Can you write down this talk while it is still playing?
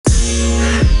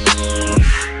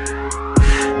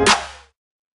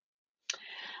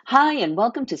Hi, and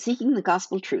welcome to Seeking the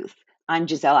Gospel Truth. I'm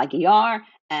Giselle Aguiar,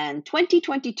 and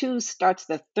 2022 starts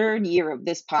the third year of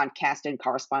this podcast and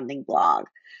corresponding blog.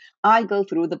 I go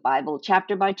through the Bible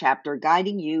chapter by chapter,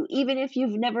 guiding you even if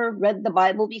you've never read the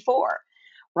Bible before.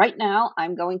 Right now,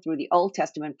 I'm going through the Old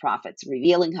Testament prophets,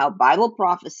 revealing how Bible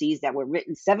prophecies that were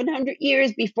written 700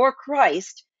 years before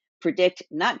Christ predict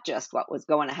not just what was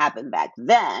going to happen back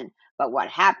then, but what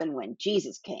happened when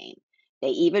Jesus came. They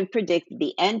even predict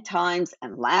the end times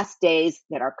and last days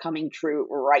that are coming true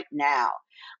right now.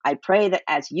 I pray that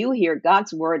as you hear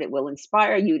God's word, it will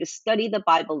inspire you to study the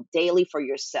Bible daily for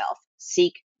yourself.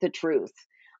 Seek the truth.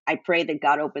 I pray that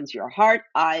God opens your heart,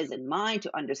 eyes, and mind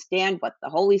to understand what the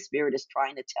Holy Spirit is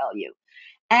trying to tell you.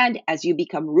 And as you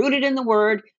become rooted in the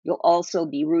word, you'll also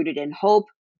be rooted in hope,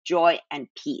 joy, and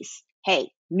peace. Hey,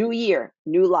 new year,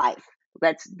 new life.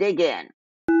 Let's dig in.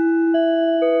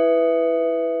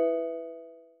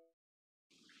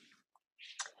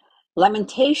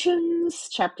 Lamentations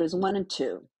chapters 1 and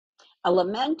 2. A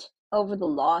lament over the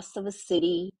loss of a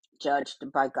city judged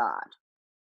by God.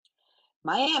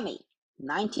 Miami,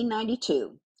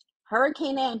 1992.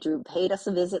 Hurricane Andrew paid us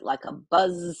a visit like a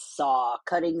buzzsaw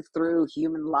cutting through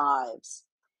human lives.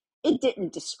 It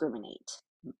didn't discriminate.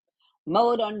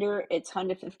 Mowed under its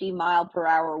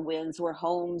 150-mile-per-hour winds were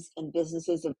homes and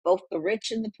businesses of both the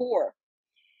rich and the poor.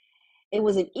 It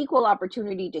was an equal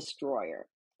opportunity destroyer.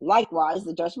 Likewise,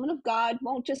 the judgment of God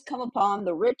won't just come upon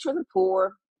the rich or the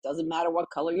poor. Doesn't matter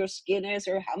what color your skin is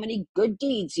or how many good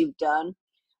deeds you've done.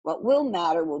 What will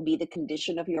matter will be the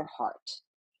condition of your heart.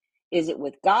 Is it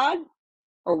with God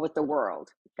or with the world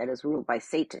that is ruled by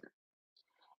Satan?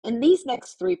 In these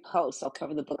next three posts, I'll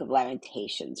cover the book of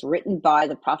Lamentations, written by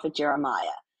the prophet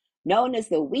Jeremiah. Known as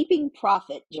the weeping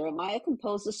prophet, Jeremiah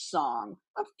composed a song,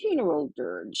 a funeral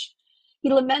dirge.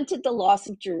 He lamented the loss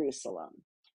of Jerusalem,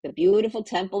 the beautiful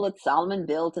temple that Solomon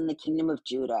built in the kingdom of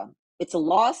Judah. It's a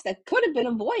loss that could have been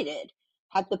avoided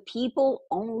had the people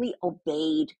only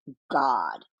obeyed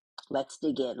God. Let's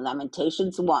dig in.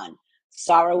 Lamentations 1,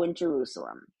 Sorrow in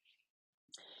Jerusalem.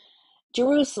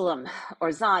 Jerusalem,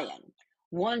 or Zion,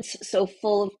 once so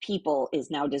full of people,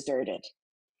 is now deserted.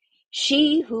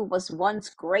 She who was once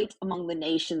great among the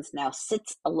nations now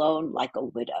sits alone like a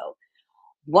widow.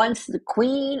 Once the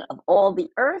queen of all the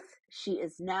earth, she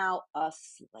is now a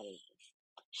slave.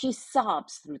 She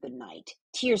sobs through the night.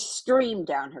 Tears stream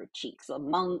down her cheeks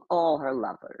among all her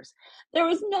lovers. There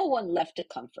is no one left to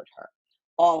comfort her.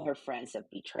 All her friends have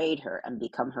betrayed her and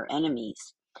become her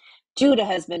enemies. Judah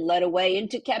has been led away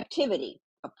into captivity,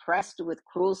 oppressed with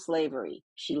cruel slavery.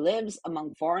 She lives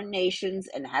among foreign nations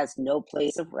and has no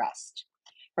place of rest.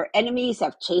 Her enemies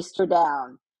have chased her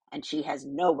down, and she has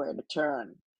nowhere to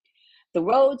turn. The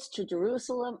roads to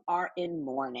Jerusalem are in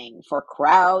mourning, for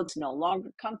crowds no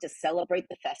longer come to celebrate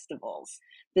the festivals.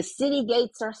 The city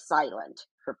gates are silent,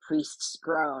 her priests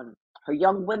groan. Her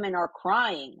young women are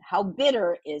crying. How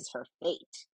bitter is her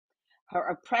fate! Her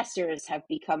oppressors have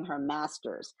become her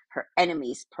masters. Her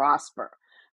enemies prosper.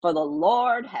 For the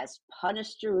Lord has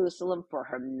punished Jerusalem for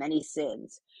her many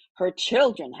sins. Her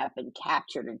children have been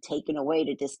captured and taken away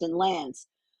to distant lands.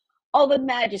 All the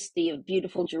majesty of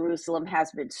beautiful Jerusalem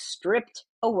has been stripped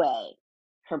away.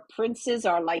 Her princes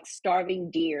are like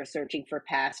starving deer searching for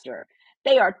pasture.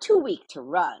 They are too weak to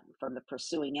run from the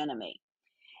pursuing enemy.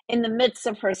 In the midst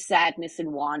of her sadness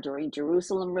and wandering,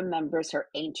 Jerusalem remembers her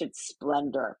ancient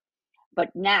splendor.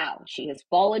 But now she has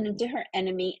fallen into her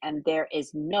enemy, and there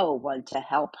is no one to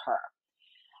help her.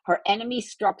 Her enemy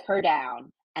struck her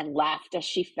down and laughed as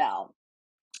she fell.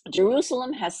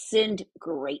 Jerusalem has sinned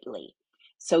greatly,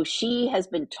 so she has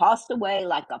been tossed away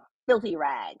like a filthy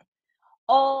rag.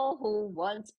 All who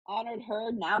once honored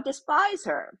her now despise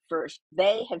her, for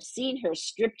they have seen her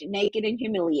stripped naked and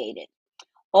humiliated.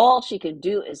 All she can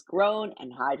do is groan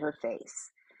and hide her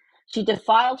face. She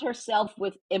defiled herself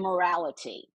with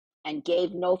immorality and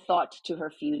gave no thought to her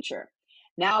future.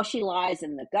 Now she lies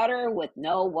in the gutter with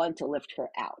no one to lift her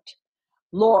out.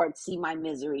 Lord, see my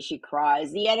misery, she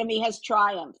cries. The enemy has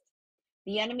triumphed.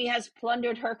 The enemy has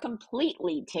plundered her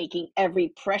completely, taking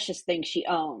every precious thing she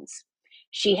owns.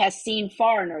 She has seen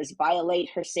foreigners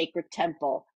violate her sacred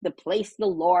temple, the place the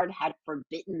Lord had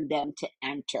forbidden them to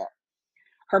enter.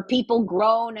 Her people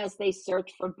groan as they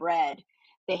search for bread.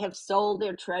 They have sold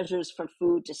their treasures for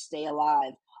food to stay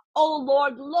alive. Oh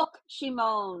Lord, look, she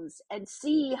moans, and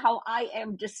see how I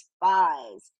am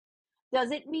despised.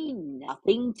 Does it mean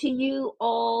nothing to you,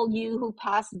 all you who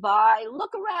pass by?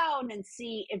 Look around and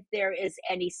see if there is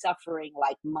any suffering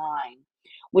like mine,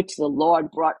 which the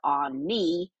Lord brought on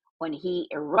me when he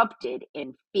erupted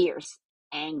in fierce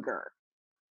anger.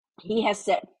 He has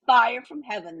set fire from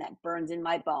heaven that burns in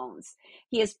my bones.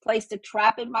 He has placed a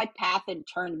trap in my path and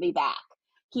turned me back.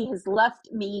 He has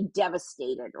left me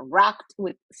devastated, racked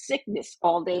with sickness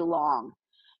all day long.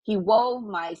 He wove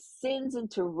my sins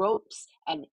into ropes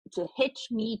and to hitch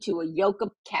me to a yoke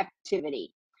of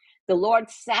captivity. The Lord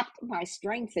sapped my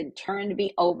strength and turned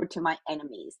me over to my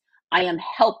enemies. I am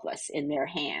helpless in their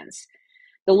hands.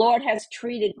 The Lord has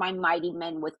treated my mighty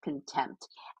men with contempt.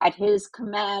 At his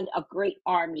command, a great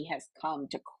army has come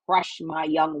to crush my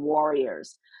young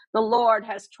warriors. The Lord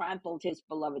has trampled his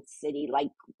beloved city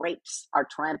like grapes are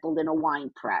trampled in a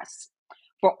winepress.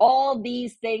 For all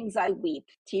these things I weep.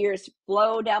 Tears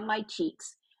flow down my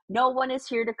cheeks. No one is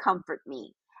here to comfort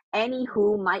me. Any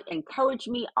who might encourage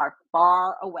me are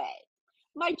far away.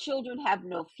 My children have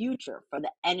no future, for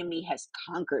the enemy has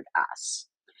conquered us.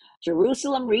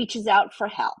 Jerusalem reaches out for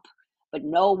help, but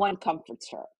no one comforts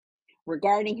her.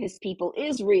 Regarding his people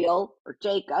Israel, or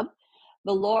Jacob,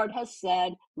 the Lord has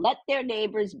said, let their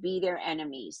neighbors be their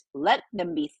enemies. Let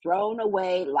them be thrown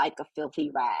away like a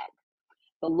filthy rag.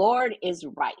 The Lord is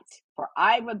right, for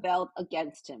I rebelled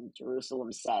against him,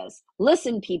 Jerusalem says.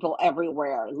 Listen, people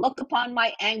everywhere. Look upon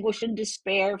my anguish and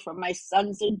despair, for my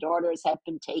sons and daughters have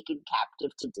been taken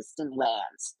captive to distant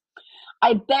lands.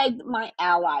 I begged my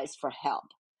allies for help,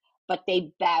 but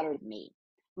they battered me.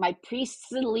 My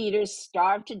priests and leaders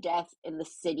starved to death in the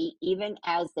city, even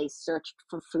as they searched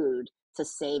for food to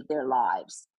save their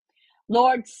lives.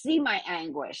 Lord, see my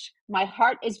anguish. My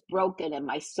heart is broken and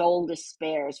my soul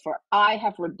despairs, for I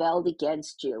have rebelled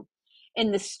against you.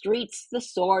 In the streets, the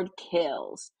sword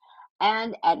kills,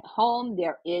 and at home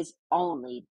there is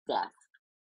only death.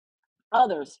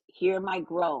 Others hear my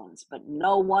groans, but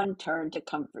no one turned to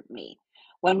comfort me.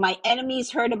 When my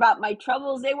enemies heard about my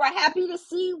troubles, they were happy to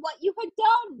see what you had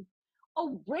done.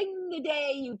 Oh, bring the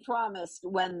day you promised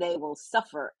when they will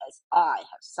suffer as I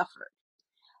have suffered.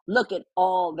 Look at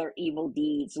all their evil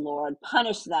deeds, Lord.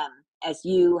 Punish them as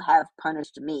you have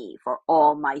punished me for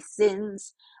all my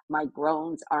sins. My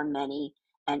groans are many,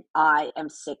 and I am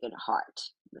sick at heart.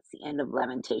 That's the end of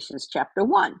Lamentations chapter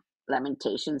 1.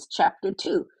 Lamentations chapter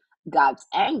 2. God's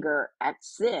anger at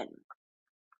sin.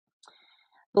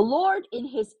 The Lord in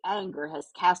his anger has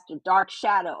cast a dark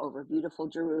shadow over beautiful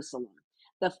Jerusalem.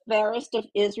 The fairest of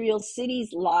Israel's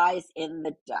cities lies in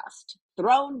the dust,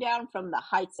 thrown down from the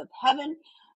heights of heaven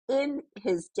in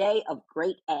his day of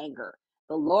great anger.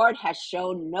 The Lord has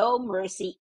shown no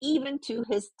mercy even to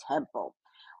his temple.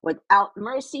 Without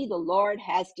mercy, the Lord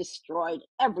has destroyed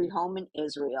every home in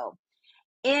Israel.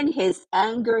 In his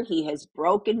anger, he has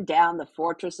broken down the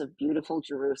fortress of beautiful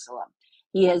Jerusalem.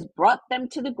 He has brought them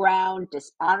to the ground,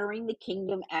 dishonoring the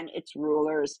kingdom and its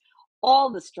rulers.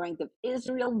 All the strength of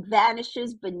Israel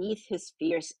vanishes beneath his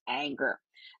fierce anger.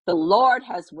 The Lord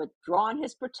has withdrawn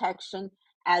his protection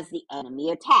as the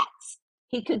enemy attacks.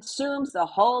 He consumes the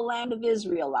whole land of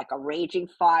Israel like a raging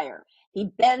fire. He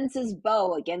bends his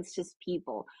bow against his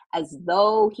people as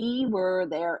though he were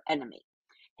their enemy.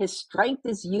 His strength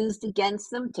is used against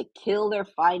them to kill their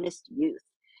finest youth.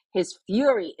 His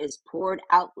fury is poured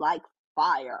out like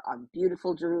fire on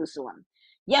beautiful Jerusalem.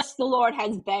 Yes, the Lord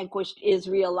has vanquished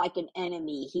Israel like an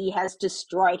enemy. He has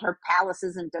destroyed her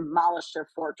palaces and demolished her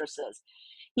fortresses.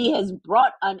 He has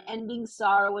brought unending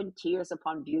sorrow and tears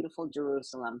upon beautiful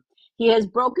Jerusalem. He has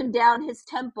broken down his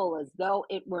temple as though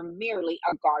it were merely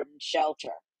a garden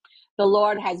shelter. The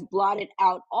Lord has blotted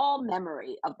out all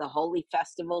memory of the holy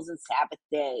festivals and Sabbath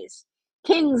days.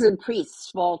 Kings and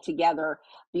priests fall together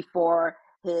before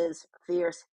his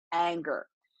fierce anger.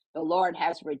 The Lord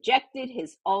has rejected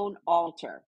his own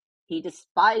altar. He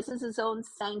despises his own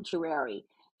sanctuary.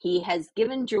 He has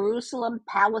given Jerusalem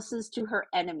palaces to her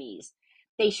enemies.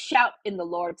 They shout in the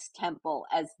Lord's temple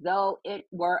as though it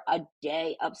were a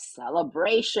day of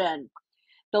celebration.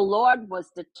 The Lord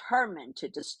was determined to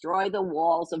destroy the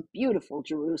walls of beautiful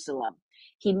Jerusalem.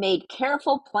 He made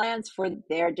careful plans for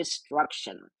their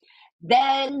destruction,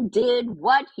 then did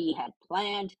what he had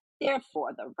planned.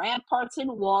 Therefore, the ramparts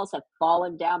and walls have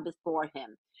fallen down before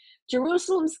him.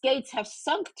 Jerusalem's gates have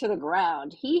sunk to the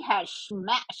ground. He has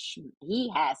smashed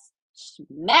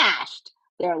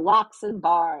their locks and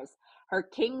bars. Her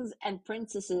kings and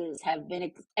princesses have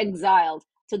been exiled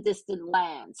to distant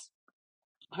lands.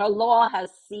 Her law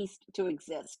has ceased to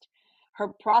exist. Her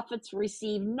prophets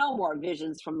receive no more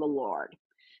visions from the Lord.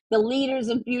 The leaders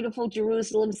of beautiful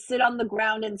Jerusalem sit on the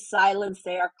ground in silence.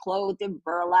 They are clothed in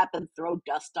burlap and throw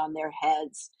dust on their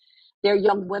heads. Their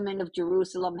young women of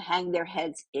Jerusalem hang their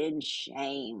heads in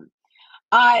shame.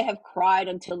 I have cried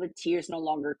until the tears no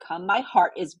longer come. My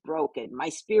heart is broken. My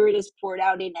spirit is poured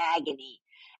out in agony.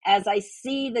 As I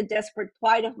see the desperate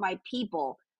plight of my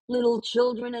people, Little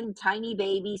children and tiny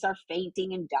babies are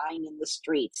fainting and dying in the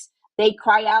streets. They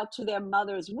cry out to their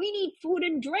mothers, "We need food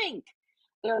and drink."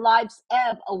 Their lives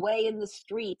ebb away in the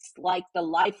streets like the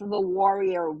life of a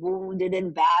warrior wounded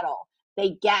in battle. They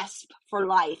gasp for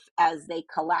life as they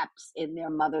collapse in their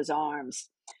mother's arms.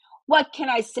 What can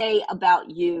I say about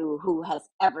you who has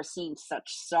ever seen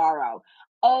such sorrow?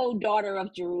 O daughter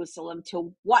of Jerusalem,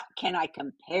 to what can I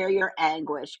compare your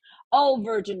anguish? O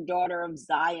virgin daughter of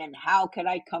Zion, how can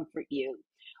I comfort you?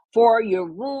 For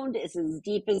your wound is as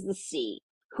deep as the sea.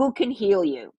 Who can heal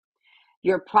you?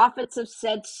 Your prophets have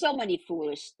said so many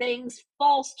foolish things,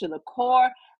 false to the core.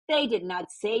 They did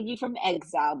not save you from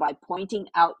exile by pointing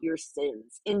out your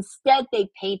sins. Instead,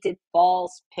 they painted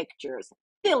false pictures,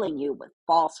 filling you with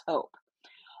false hope.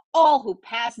 All who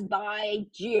pass by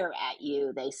jeer at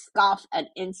you. They scoff and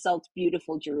insult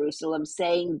beautiful Jerusalem,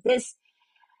 saying, Is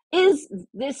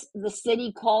this the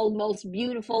city called most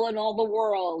beautiful in all the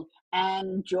world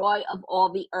and joy of all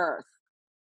the earth?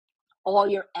 All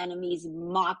your enemies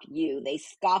mock you. They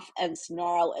scoff and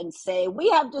snarl and say, We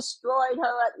have destroyed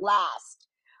her at last.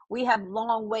 We have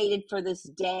long waited for this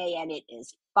day, and it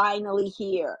is finally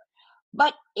here.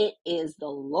 But it is the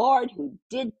Lord who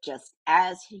did just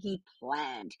as he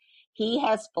planned. He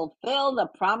has fulfilled the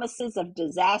promises of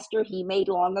disaster he made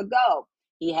long ago.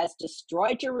 He has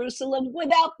destroyed Jerusalem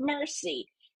without mercy.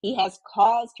 He has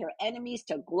caused her enemies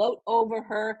to gloat over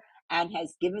her and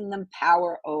has given them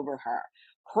power over her.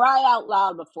 Cry out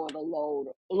loud before the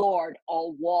Lord,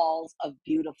 all walls of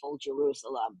beautiful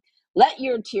Jerusalem. Let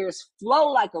your tears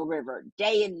flow like a river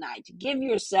day and night. Give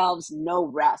yourselves no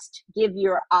rest. Give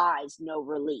your eyes no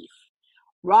relief.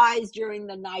 Rise during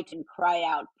the night and cry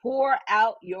out. Pour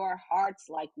out your hearts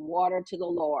like water to the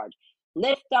Lord.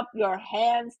 Lift up your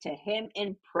hands to him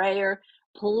in prayer,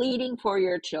 pleading for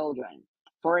your children.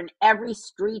 For in every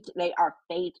street they are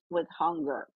faint with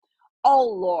hunger. Oh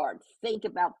Lord, think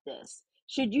about this.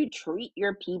 Should you treat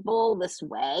your people this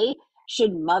way?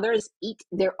 Should mothers eat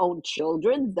their own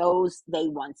children, those they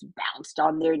once bounced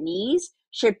on their knees?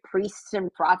 Should priests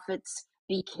and prophets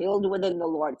be killed within the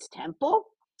Lord's temple?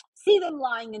 See them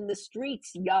lying in the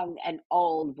streets, young and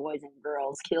old, boys and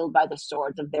girls, killed by the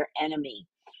swords of their enemy.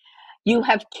 You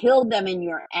have killed them in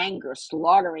your anger,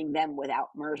 slaughtering them without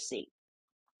mercy.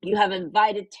 You have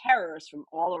invited terrors from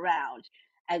all around,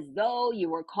 as though you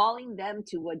were calling them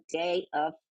to a day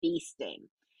of feasting.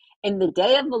 In the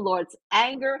day of the Lord's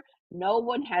anger, no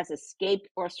one has escaped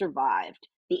or survived.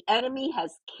 The enemy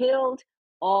has killed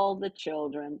all the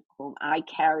children whom I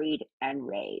carried and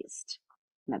raised.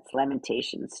 And that's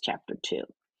Lamentations chapter 2.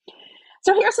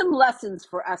 So here's some lessons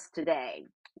for us today.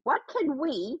 What can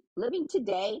we, living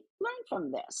today, learn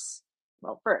from this?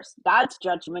 Well, first, God's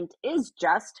judgment is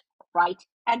just, right,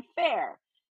 and fair,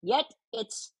 yet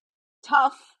it's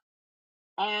tough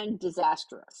and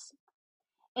disastrous.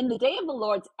 In the day of the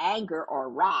Lord's anger or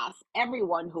wrath,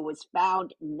 everyone who is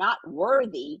found not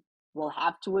worthy will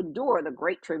have to endure the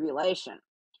great tribulation.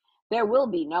 There will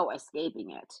be no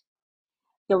escaping it.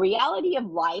 The reality of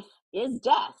life is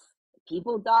death.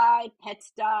 People die,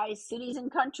 pets die, cities and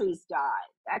countries die.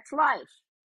 That's life.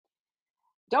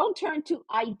 Don't turn to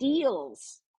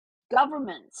ideals,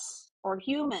 governments, or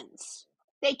humans.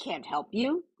 They can't help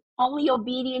you. Only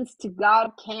obedience to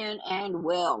God can and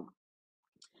will.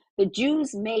 The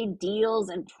Jews made deals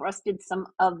and trusted some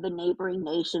of the neighboring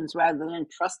nations rather than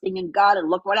trusting in God, and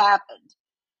look what happened.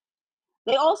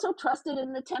 They also trusted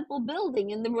in the temple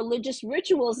building and the religious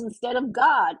rituals instead of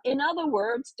God. In other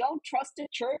words, don't trust a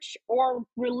church or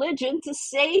religion to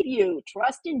save you.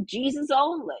 Trust in Jesus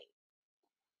only.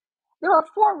 There are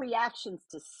 4 reactions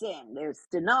to sin. There's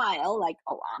denial, like,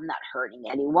 oh, I'm not hurting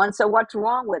anyone, so what's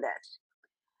wrong with it?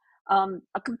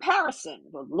 A comparison,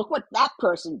 well, look what that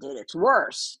person did, it's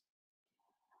worse.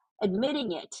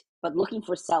 Admitting it, but looking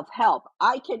for self-help.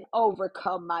 I can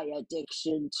overcome my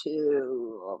addiction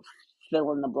to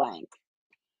fill in the blank.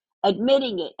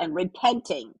 Admitting it and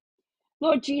repenting.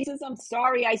 Lord Jesus, I'm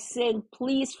sorry I sinned.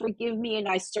 Please forgive me, and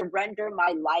I surrender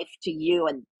my life to you.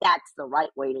 And that's the right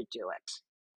way to do it.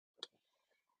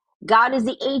 God is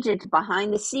the agent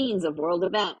behind the scenes of world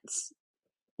events.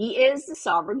 He is the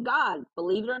sovereign God.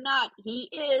 Believe it or not, he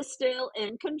is still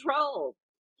in control.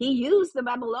 He used the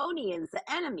Babylonians, the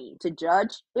enemy, to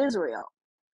judge Israel.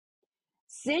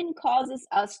 Sin causes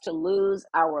us to lose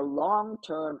our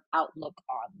long-term outlook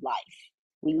on life.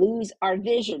 We lose our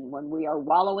vision when we are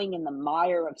wallowing in the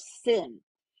mire of sin.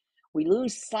 We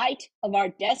lose sight of our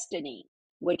destiny,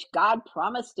 which God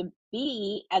promised to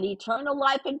be an eternal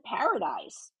life in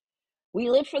paradise. We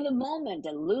live for the moment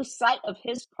and lose sight of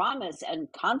his promise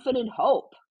and confident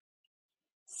hope.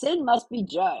 Sin must be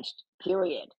judged,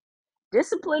 period.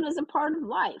 Discipline is a part of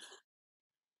life.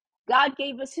 God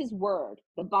gave us his word,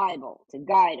 the Bible, to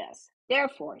guide us.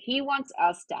 Therefore, he wants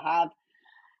us to have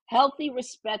healthy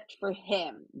respect for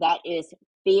him. That is,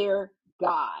 fear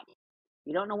God.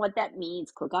 You don't know what that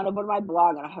means? Click on over to my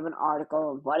blog and I have an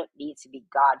article of what it means to be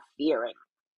God fearing.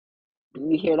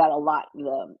 You hear that a lot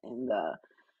in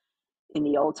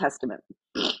the Old Testament.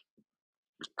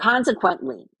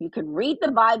 Consequently, you can read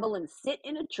the Bible and sit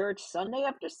in a church Sunday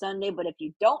after Sunday, but if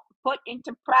you don't put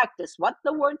into practice what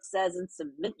the word says and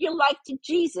submit your life to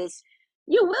Jesus,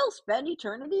 you will spend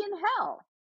eternity in hell.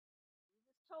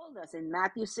 Jesus told us in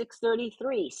Matthew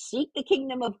 6:33, seek the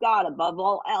kingdom of God above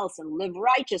all else and live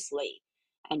righteously,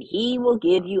 and he will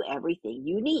give you everything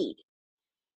you need.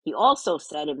 He also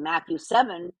said in Matthew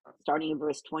 7, starting in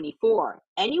verse 24,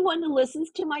 anyone who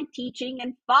listens to my teaching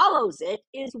and follows it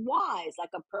is wise, like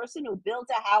a person who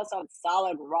builds a house on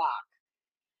solid rock.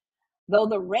 Though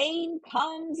the rain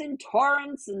comes in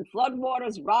torrents and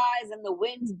floodwaters rise and the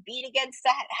winds beat against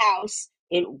that house,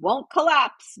 it won't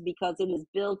collapse because it is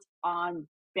built on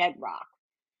bedrock.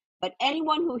 But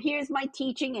anyone who hears my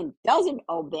teaching and doesn't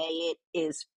obey it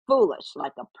is foolish,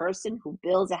 like a person who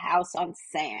builds a house on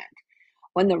sand.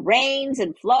 When the rains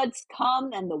and floods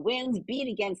come and the winds beat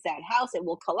against that house, it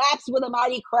will collapse with a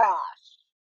mighty crash.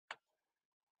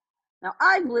 Now,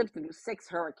 I've lived through 6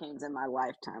 hurricanes in my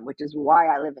lifetime, which is why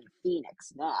I live in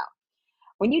Phoenix now.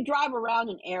 When you drive around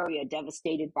an area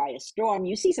devastated by a storm,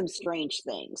 you see some strange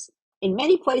things. In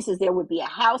many places, there would be a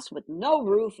house with no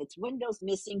roof, its windows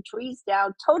missing, trees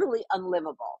down, totally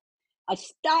unlivable.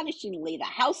 Astonishingly, the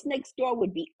house next door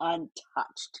would be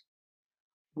untouched.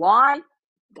 Why?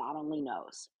 God only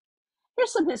knows.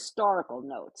 Here's some historical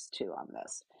notes, too, on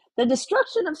this. The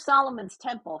destruction of Solomon's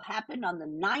temple happened on the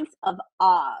 9th of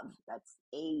Av, that's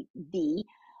A.D.,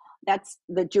 that's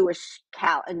the Jewish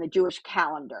in the Jewish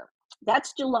calendar.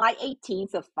 That's July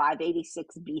 18th of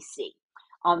 586 BC.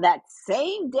 On that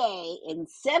same day in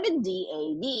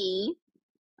 70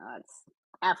 AD, it's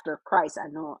after Christ,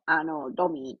 Anno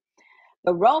Domini,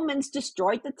 the Romans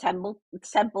destroyed the temple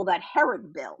that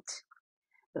Herod built.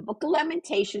 The Book of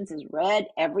Lamentations is read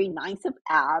every 9th of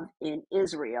Av in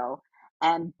Israel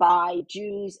and by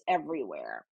Jews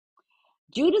everywhere.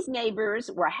 Judah's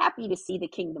neighbors were happy to see the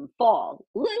kingdom fall.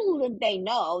 Little did they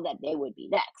know that they would be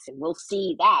next. And we'll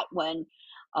see that when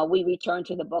we return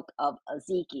to the book of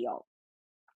Ezekiel.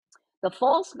 The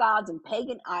false gods and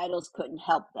pagan idols couldn't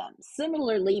help them.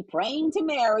 Similarly, praying to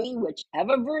Mary,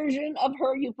 whichever version of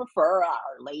her you prefer,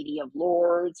 Our Lady of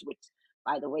Lourdes, which,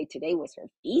 by the way, today was her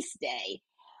feast day,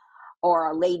 or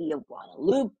Our Lady of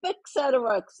Guadalupe,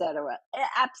 etc., it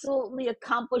absolutely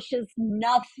accomplishes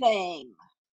nothing.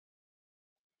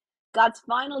 God's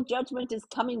final judgment is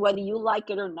coming whether you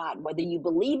like it or not, whether you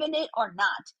believe in it or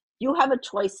not. You have a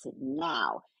choice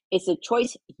now. It's a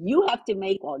choice you have to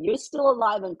make while you're still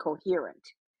alive and coherent.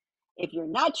 If you're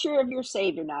not sure if you're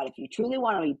saved or not, if you truly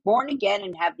want to be born again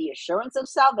and have the assurance of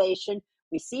salvation,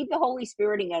 receive the Holy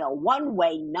Spirit and get a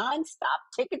one-way, non-stop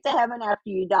ticket to heaven after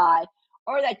you die,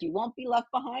 or that you won't be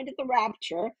left behind at the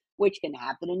rapture, which can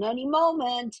happen in any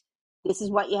moment, this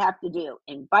is what you have to do.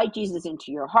 Invite Jesus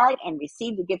into your heart and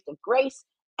receive the gift of grace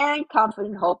and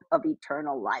confident hope of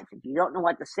eternal life. If you don't know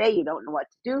what to say, you don't know what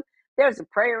to do, there's a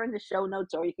prayer in the show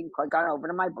notes, or you can click on over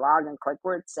to my blog and click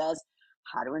where it says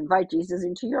how to invite Jesus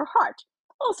into your heart.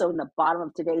 Also, in the bottom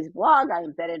of today's blog, I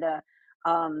embedded a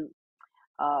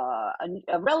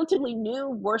relatively new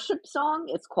worship song.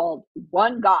 It's called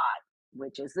One God,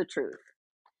 which is the truth.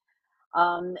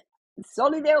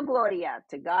 Soli Deo Gloria,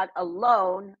 to God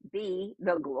alone be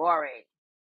the glory.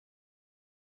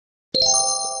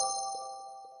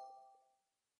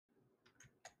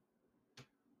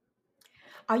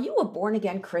 Are you a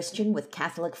born-again Christian with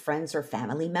Catholic friends or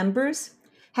family members?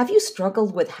 Have you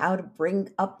struggled with how to bring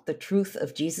up the truth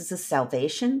of Jesus'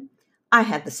 salvation? I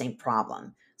had the same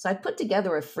problem, so I put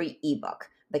together a free ebook,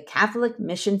 The Catholic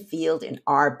Mission Field in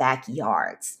Our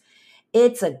Backyards.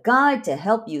 It's a guide to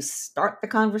help you start the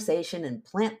conversation and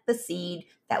plant the seed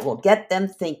that will get them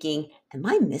thinking, am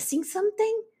I missing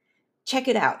something? Check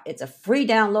it out. It's a free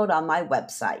download on my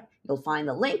website. You'll find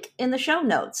the link in the show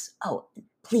notes. Oh,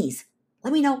 please,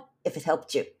 let me know if it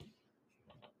helped you.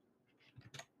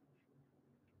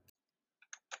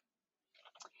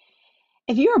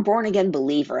 If you're a born again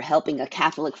believer helping a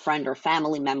Catholic friend or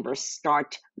family member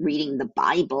start reading the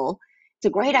Bible, it's a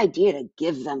great idea to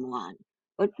give them one.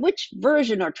 But which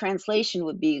version or translation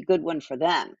would be a good one for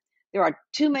them? There are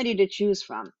too many to choose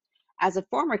from. As a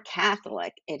former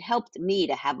Catholic, it helped me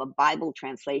to have a Bible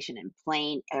translation in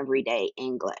plain, everyday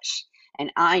English.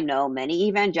 And I know many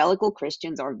evangelical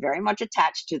Christians are very much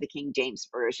attached to the King James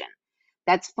Version.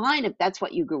 That's fine if that's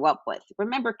what you grew up with.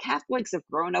 Remember, Catholics have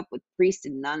grown up with priests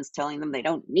and nuns telling them they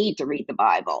don't need to read the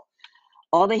Bible.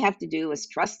 All they have to do is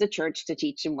trust the church to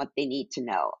teach them what they need to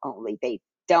know, only they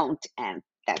don't, and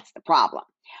that's the problem.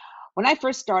 When I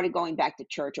first started going back to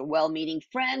church, a well meaning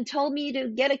friend told me to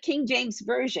get a King James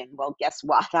Version. Well, guess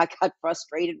what? I got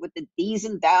frustrated with the these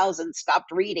and thous and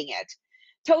stopped reading it,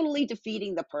 totally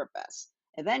defeating the purpose.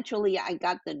 Eventually, I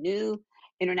got the New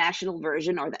International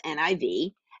Version, or the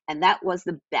NIV, and that was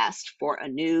the best for a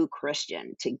new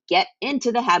Christian to get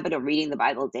into the habit of reading the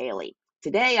Bible daily.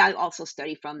 Today, I also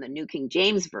study from the New King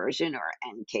James Version, or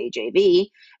NKJV,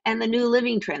 and the New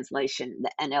Living Translation,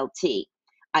 the NLT.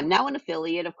 I'm now an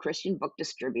affiliate of Christian Book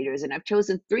Distributors, and I've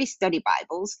chosen 3 study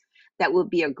Bibles that will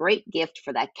be a great gift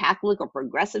for that Catholic or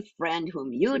progressive friend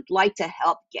whom you'd like to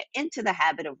help get into the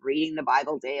habit of reading the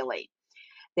Bible daily.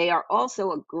 They're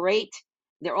also great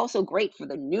for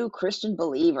the new Christian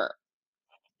believer.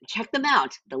 Check them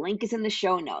out. The link is in the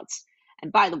show notes.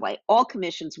 And by the way, all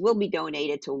commissions will be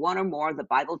donated to one or more of the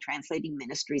Bible translating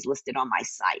ministries listed on my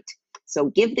site. So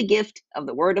give the gift of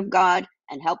the Word of God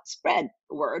and help spread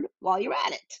the word while you're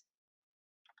at it.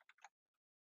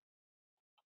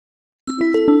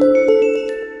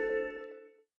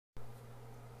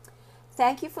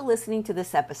 Thank you for listening to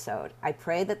this episode. I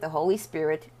pray that the Holy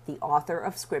Spirit, the author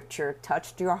of Scripture,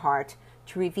 touched your heart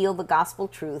to reveal the gospel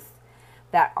truth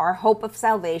that our hope of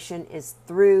salvation is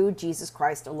through Jesus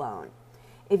Christ alone.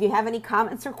 If you have any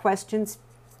comments or questions,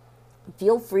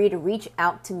 feel free to reach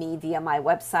out to me via my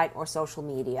website or social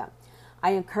media.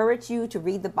 I encourage you to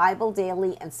read the Bible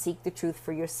daily and seek the truth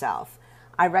for yourself.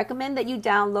 I recommend that you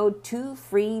download 2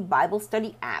 free Bible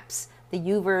study apps, the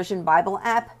YouVersion Bible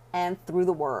app and Through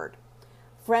the Word.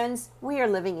 Friends, we are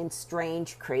living in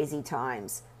strange, crazy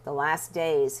times, the last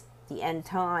days, the end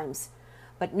times.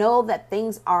 But know that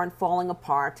things aren't falling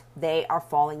apart, they are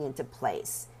falling into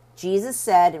place. Jesus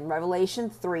said in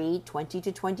Revelation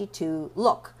 3:20-22,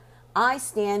 "Look, I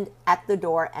stand at the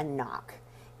door and knock.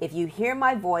 If you hear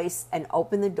my voice and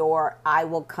open the door, I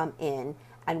will come in,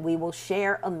 and we will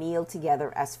share a meal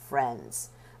together as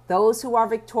friends. Those who are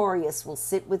victorious will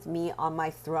sit with me on my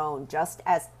throne, just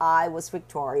as I was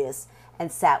victorious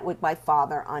and sat with my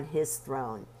Father on his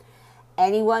throne."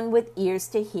 Anyone with ears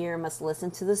to hear must listen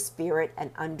to the Spirit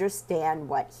and understand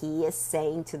what he is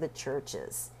saying to the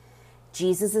churches.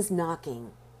 Jesus is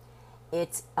knocking.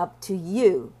 It's up to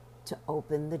you to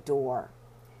open the door.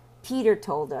 Peter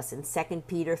told us in 2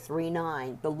 Peter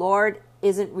 3:9, the Lord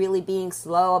isn't really being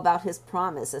slow about his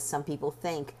promise, as some people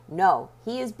think. No,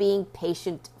 he is being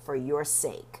patient for your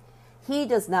sake. He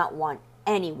does not want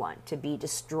anyone to be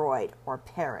destroyed or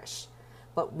perish,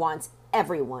 but wants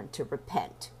everyone to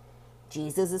repent.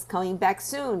 Jesus is coming back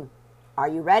soon. Are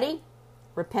you ready?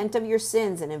 Repent of your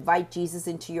sins and invite Jesus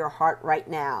into your heart right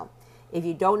now. If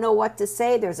you don't know what to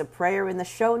say, there's a prayer in the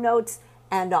show notes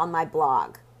and on my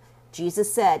blog.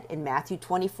 Jesus said in Matthew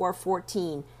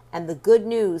 24:14, "And the good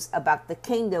news about the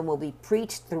kingdom will be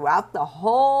preached throughout the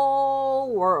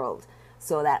whole world,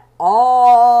 so that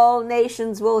all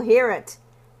nations will hear it,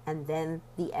 and then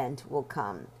the end will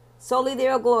come." Soli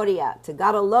Deo Gloria. To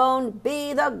God alone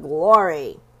be the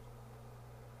glory.